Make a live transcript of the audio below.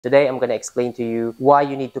Today, I'm going to explain to you why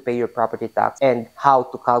you need to pay your property tax and how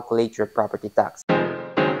to calculate your property tax.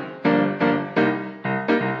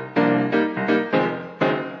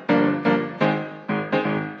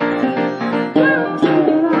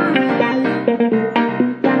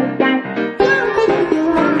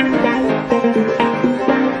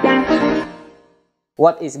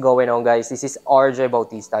 What is going on, guys? This is RJ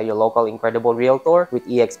Bautista, your local incredible realtor with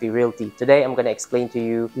eXp Realty. Today, I'm going to explain to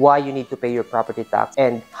you why you need to pay your property tax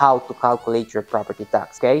and how to calculate your property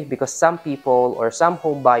tax, okay? Because some people or some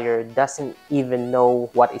home buyer doesn't even know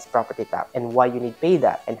what is property tax and why you need to pay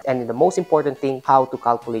that. And the most important thing, how to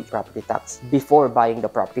calculate property tax before buying the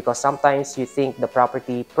property. Because sometimes you think the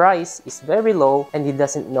property price is very low and you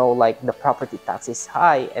doesn't know like the property tax is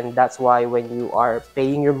high, and that's why when you are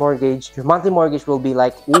paying your mortgage, your monthly mortgage will be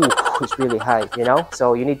like, ooh, it's really high, you know?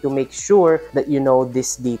 So you need to make sure that you know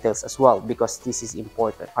these details as well, because this is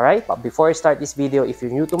important. All right, but before I start this video, if you're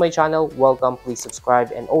new to my channel, welcome. Please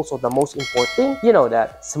subscribe, and also the most important thing, you know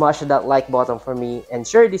that, smash that like button for me and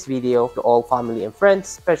share this video to all family and friends,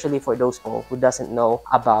 especially for those people who doesn't know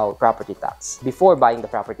about property tax before buying the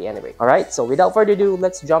property anyway. All right, so without further ado,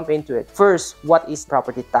 let's jump into it. First, what is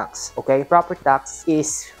property tax? Okay, property tax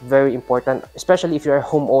is very important, especially if you're a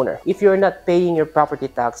homeowner. If you're not paying your property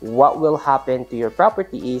tax, what will happen to your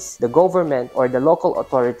property is the government or the local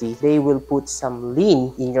authority, they will put some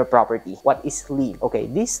lien in your property. What is lien? Okay,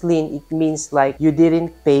 this lien, it means like you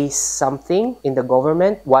didn't pay something in the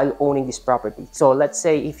government while owning this property. So let's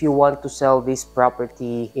say if you want to sell this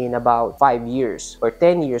property in about 5 years or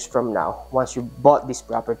 10 years from now, once you bought this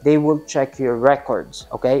property, they will check your records,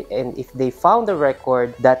 okay? And if they found a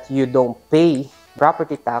record that you don't pay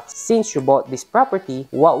property tax since you bought this property,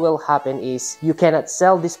 what will happen is you cannot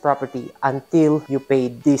sell this property until you pay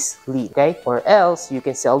this lien, okay? Or else you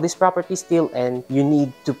can sell this property still and you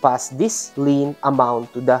need to pass this lien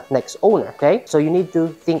amount to the next owner, okay? So you need to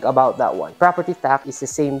think about that one. Property tax is the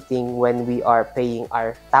same thing when we are paying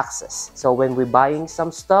our taxes. So when we're buying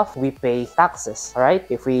some stuff, we pay taxes, all right?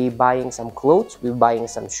 If we're buying some clothes, we're buying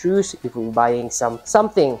some shoes, if we're buying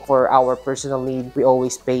something for our personal need, we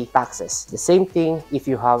always pay taxes. The same thing if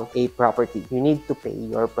you have a property, you need to pay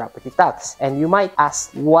your property tax. And you might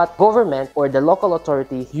ask what government or the local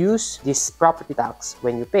authority use this property tax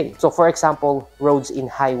when you pay. So for example, roads in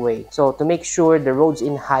highway. So to make sure the roads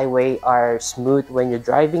in highway are smooth when you're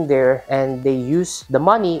driving there, and they use the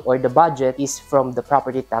money or the budget is from the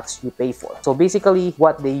property tax you pay for. So basically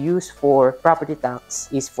what they use for property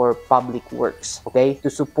tax is for public works, okay? To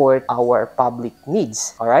support our public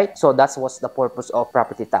needs, all right? So that's what's the purpose of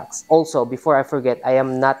property tax. Also, before I forget, I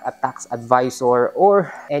am not a tax advisor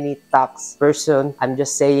or any tax person. I'm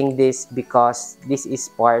just saying this because this is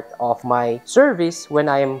part of my service when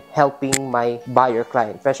I am helping my buyer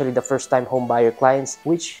client, especially the first-time home buyer clients,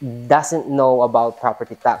 which doesn't know about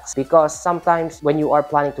property tax. Because sometimes when you are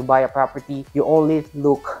planning to buy a property, you only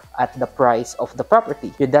look at the price of the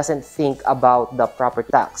property. You doesn't think about the property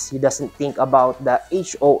tax. You doesn't think about the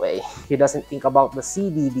HOA. You doesn't think about the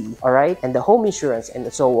CDD, all right? And the home insurance and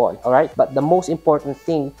so on, all right? But the most important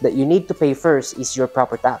thing that you need to pay first is your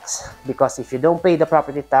property tax, because if you don't pay the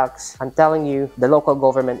property tax, I'm telling you, the local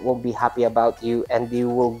government won't be happy about you, and you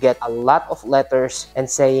will get a lot of letters and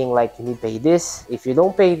saying like you need to pay this. If you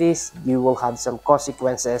don't pay this, you will have some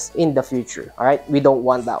consequences in the future, all right? We don't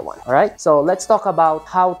want that one, all right? So let's talk about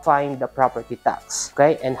how to find the property tax,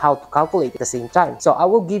 okay? And how to calculate at the same time. So I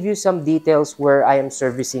will give you some details where I am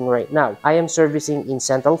servicing right now. I am servicing in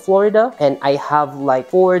Central Florida, and I have like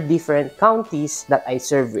 4 different counties that I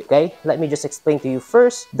serve with, okay? Let me just explain to you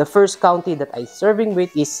first. The first county that I'm serving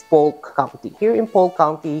with is Polk County. Here in Polk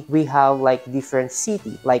County, we have like different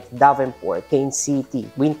cities like Davenport, Kane City,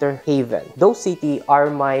 Winter Haven. Those cities are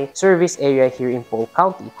my service area here in Polk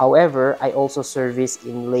County. However, I also service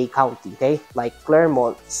in Lake County, okay? Like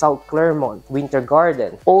Claremont, South Claremont, Winter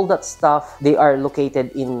Garden. All that stuff, they are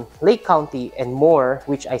located in Lake County and more,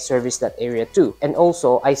 which I service that area too. And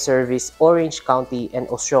also, I service Orange County and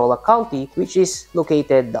Osceola County, which is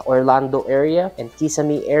located the Orlando area and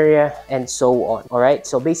Kissimmee area and so on, all right?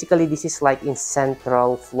 So basically, this is like in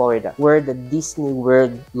Central Florida, where the Disney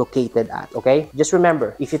World located at, okay? Just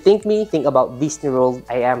remember, if you think about Disney World,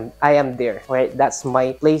 I am there, all right? That's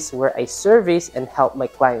my place where I service and help my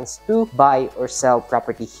clients to buy or sell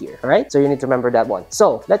property property here. All right, so you need to remember that one.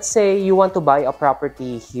 So let's say you want to buy a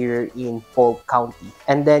property here in Polk County,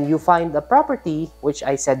 and then you find a property which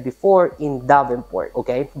I said before in Davenport.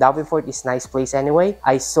 Okay, Davenport is nice place anyway.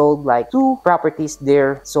 I sold like 2 properties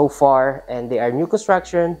there so far, and they are new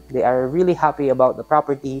construction. They are really happy about the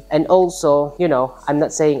property, and also, you know, I'm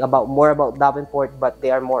not saying more about Davenport, but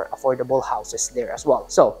they are more affordable houses there as well.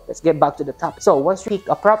 So let's get back to the topic. So once you pick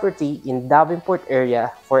a property in Davenport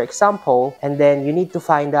area, for example, and then you need to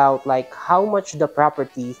find out like how much the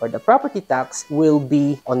property or the property tax will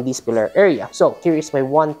be on this particular area. So here is my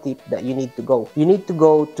one tip that you need to go. You need to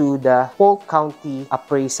go to the Polk County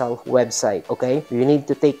appraisal website. Okay, you need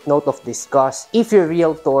to take note of this, because if your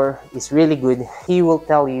realtor is really good, he will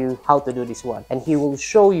tell you how to do this one, and he will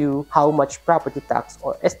show you how much property tax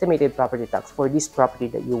or estimated property tax for this property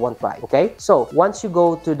that you want to buy. Okay, so once you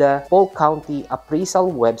go to the Polk County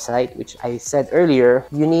appraisal website, which I said earlier,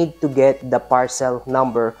 you need to get the parcel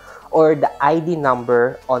number or the ID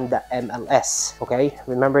number on the MLS. Okay,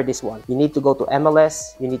 remember this one. You need to go to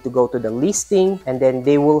MLS, you need to go to the listing, and then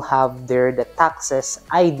they will have there the taxes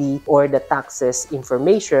ID or the taxes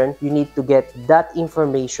information. You need to get that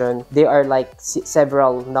information. There are like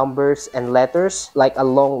several numbers and letters, like a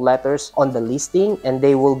long letters on the listing, and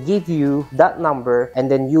they will give you that number, and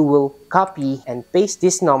then you will copy and paste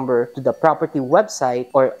this number to the property website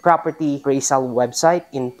or property appraisal website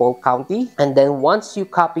in Polk County. And then once you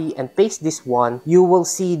copy and paste this one, you will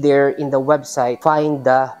see there in the website, find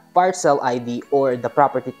the parcel ID or the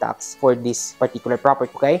property tax for this particular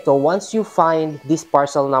property. Okay, so once you find this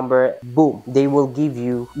parcel number, boom, they will give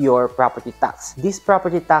you your property tax. This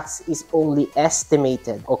property tax is only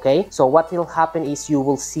estimated. Okay, so what will happen is you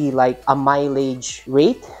will see like a mileage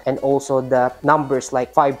rate and also the numbers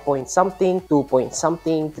like 5 point something, 2 point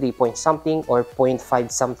something, 3 point something, or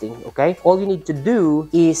 0.5 something. Okay, all you need to do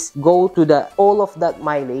is go to the all of that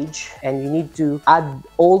mileage, and you need to add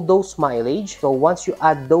all those mileage. So once you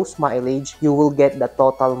add those mileage, you will get the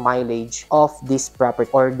total mileage of this property,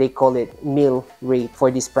 or they call it mil rate for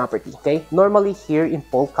this property. Okay, normally here in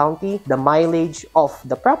Polk County, the mileage of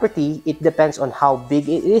the property, it depends on how big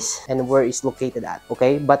it is and where it's located at.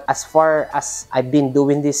 Okay, but as far as I've been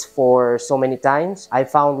doing this for so many times, I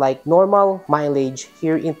found like normal mileage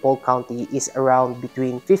here in Polk County is around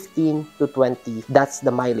between 15 to 20. That's the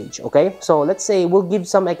mileage. Okay, so let's say we'll give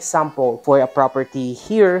some example for a property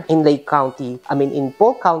here in Lake County, in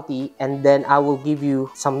Polk County, and then I will give you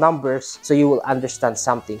some numbers so you will understand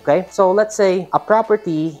something. Okay, so let's say a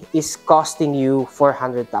property is costing you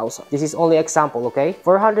 400,000. This is only example. Okay,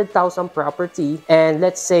 400,000 property, and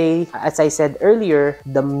let's say, as I said earlier,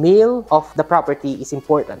 the mil of the property is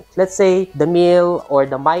important. Let's say the mil or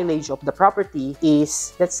the mileage of the property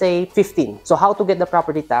is, let's say, 15. So how to get the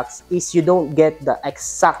property tax is you don't get the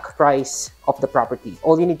exact price of the property.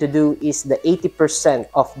 All you need to do is the 80%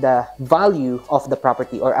 of the value of the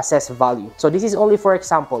property or assessed value. So this is only for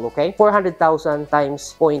example. Okay, 400,000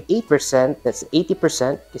 times 0.8%, that's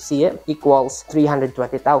 80%, you see it, equals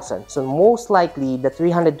 320,000. So most likely the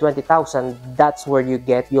 320,000, that's where you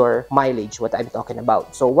get your mileage, what I'm talking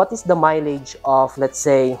about. So what is the mileage of, let's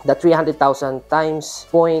say, the 300,000 times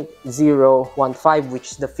 0.015,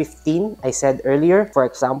 which is the 15 I said earlier, for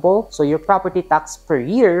example. So your property tax per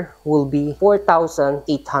year will be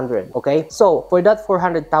 4,800. Okay, so for that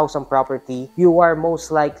 400,000 property, you are most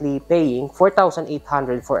likely paying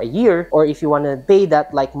 4,800 for a year, or if you want to pay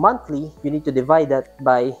that like monthly, you need to divide that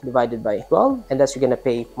by 12, and that's you're gonna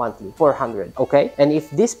pay monthly 400. Okay, and if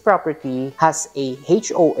this property has a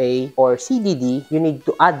HOA or CDD, you need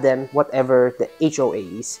to add them whatever the HOA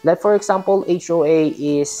is. Like for example, HOA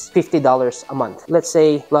is $50 a month. Let's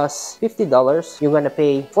say plus $50, you're gonna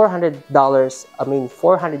pay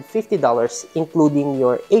 $450, including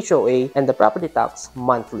your HOA and the property tax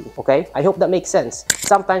monthly. Okay, I hope that makes sense.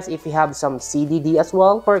 Sometimes if you have some CDD as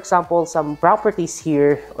well, for example, some properties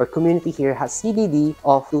here or community here has CDD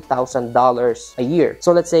of $2,000 a year.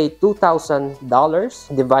 So let's say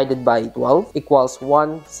 $2,000 divided by 12 equals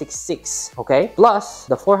 166. Okay, plus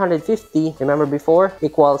the 450, remember before,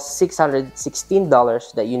 equals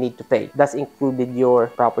 $616 that you need to pay. That's included your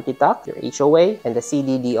property tax, your HOA, and the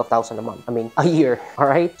CDD of 1,000 a month, a year. All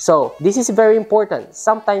right, so this is very important.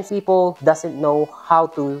 Sometimes people doesn't know how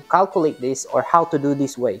to calculate this or how to do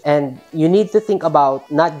this way, and you need to think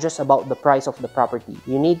about not just about the price of the property.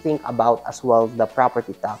 You need to think about as well the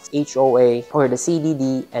property tax, HOA, or the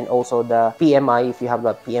CDD, and also the PMI if you have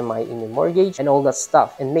the PMI in your mortgage and all that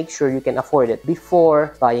stuff, and make sure you can afford it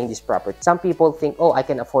before buying this property. Some people think, oh, I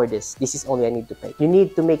can afford this. This is only I need to pay. You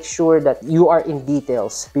need to make sure that you are in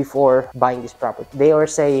details before buying this property. They are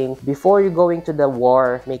saying before you're going to the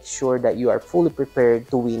war, make sure that you are fully prepared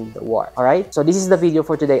to win the war. Alright, so this is the video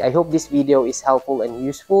for today. I hope this video is helpful and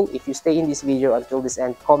useful. If you stay in this video until this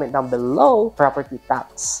end, comment down below property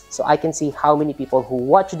tax so I can see how many people who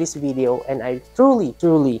watch this video, and I truly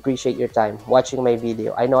appreciate your time watching my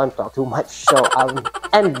video. I know I'm talking too much, so I'll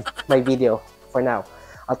end my video for now.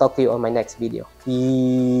 I'll talk to you on my next video.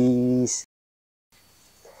 Peace.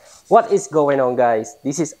 What is going on, guys?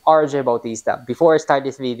 This is RJ Bautista. Before I start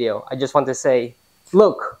this video, I just want to say,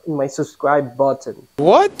 look in my subscribe button.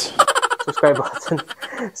 What? Subscribe button.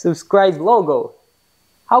 Subscribe logo.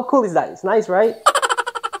 How cool is that? It's nice, right?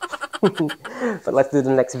 But let's do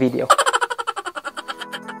the next video.